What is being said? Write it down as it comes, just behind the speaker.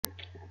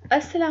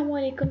Assalamu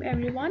alaikum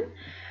everyone.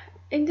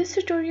 In this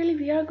tutorial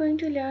we are going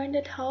to learn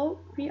that how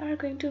we are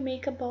going to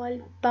make a ball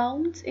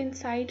bounce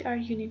inside our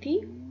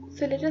Unity.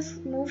 So let us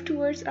move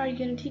towards our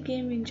Unity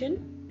game engine.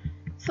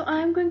 So I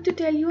am going to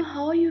tell you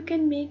how you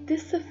can make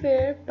this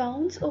sphere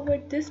bounce over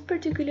this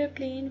particular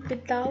plane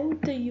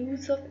without the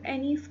use of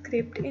any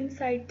script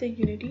inside the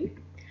Unity.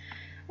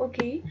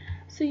 Okay,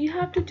 so you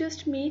have to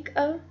just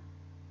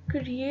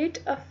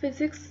create a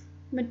physics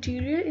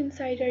material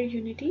inside our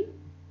Unity,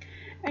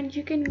 and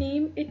you can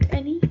name it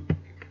any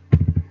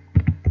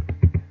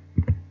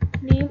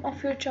name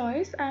of your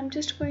choice. I'm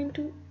just going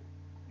to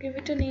give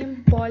it a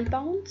name ball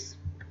bounce.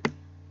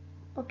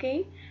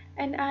 Okay,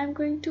 and I'm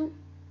going to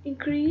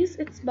increase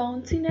its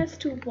bounciness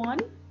to 1.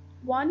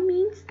 1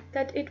 means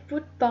that it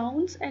would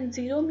bounce and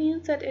 0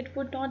 means that it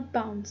would not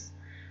bounce.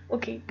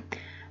 Okay,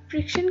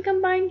 friction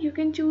combined, you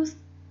can choose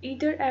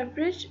either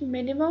average,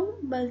 minimum,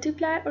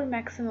 multiply or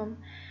maximum.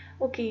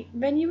 Okay,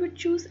 when you would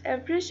choose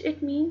average,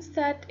 it means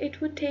that it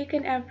would take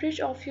an average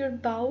of your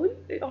ball,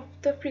 of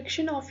the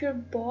friction of your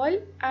ball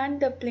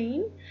and the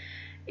plane.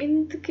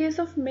 In the case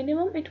of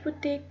minimum, it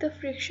would take the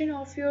friction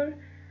of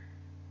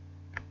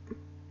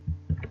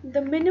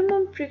the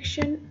minimum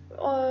friction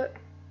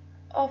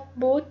of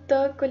both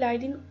the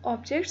colliding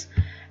objects.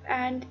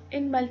 And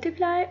in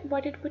multiply,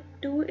 what it would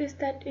do is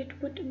that it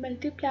would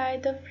multiply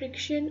the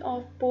friction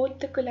of both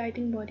the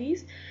colliding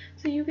bodies.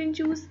 So you can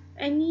choose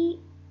any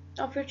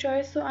of your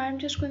choice. So I'm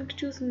just going to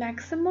choose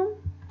maximum,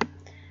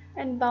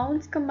 and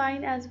bounce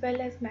combine as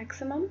well as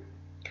maximum,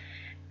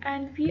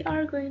 and we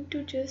are going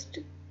to just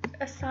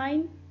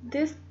assign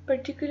this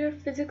particular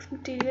physics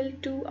material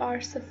to our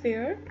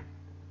sphere,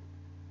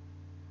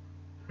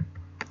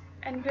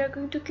 and we are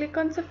going to click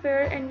on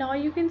sphere, and now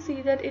you can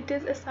see that it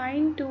is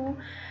assigned to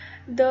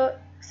the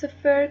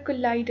sphere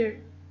collider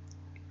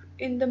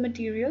in the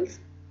materials.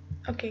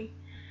 Okay,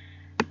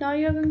 now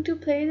you are going to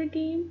play the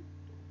game.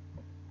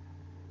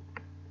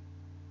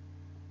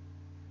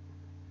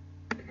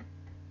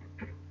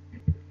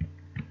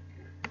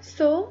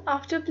 So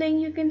after playing,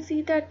 you can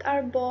see that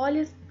our ball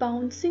is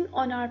bouncing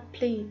on our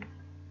plane.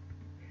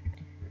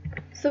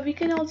 So we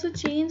can also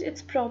change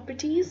its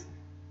properties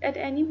at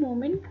any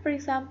moment. For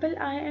example,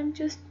 I am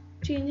just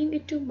changing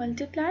it to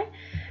multiply.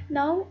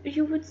 Now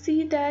you would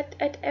see that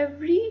with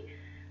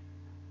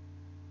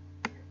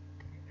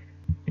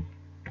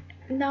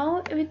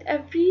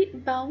every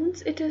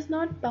bounce, it is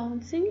not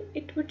bouncing,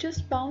 it would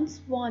just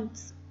bounce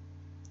once.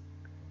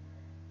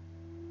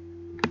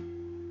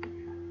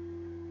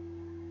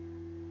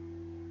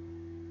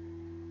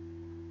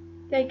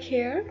 Like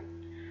here.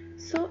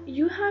 So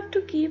you have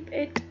to keep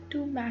it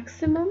to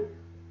maximum.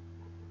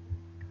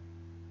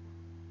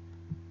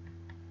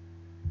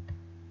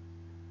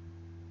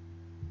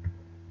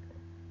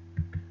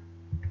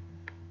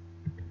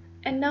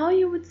 And now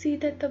you would see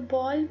that the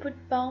ball would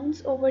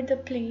bounce over the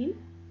plane.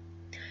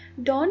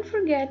 Don't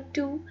forget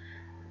to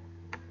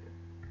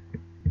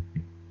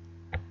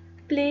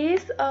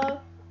place a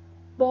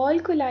ball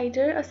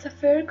collider, a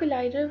sphere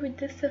collider with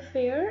the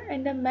sphere,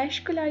 and a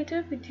mesh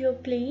collider with your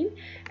plane,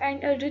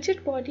 and a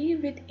rigid body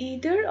with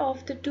either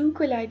of the two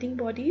colliding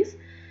bodies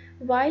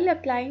while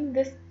applying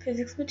this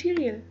physics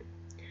material.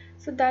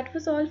 So that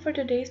was all for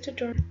today's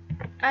tutorial.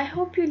 I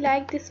hope you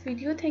liked this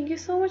video. Thank you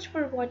so much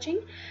for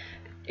watching.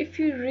 If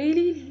you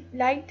really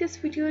like this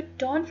video,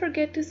 don't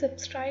forget to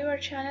subscribe our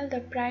channel the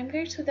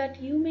PrimeGuide, so that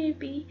you may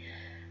be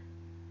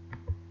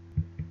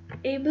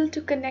able to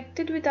connect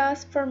it with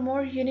us for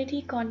more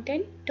Unity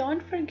content.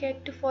 Don't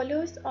forget to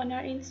follow us on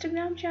our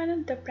Instagram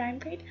channel the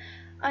PrimeGuide.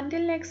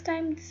 Until next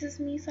time, this is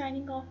me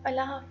signing off.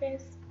 Allah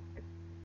Hafiz.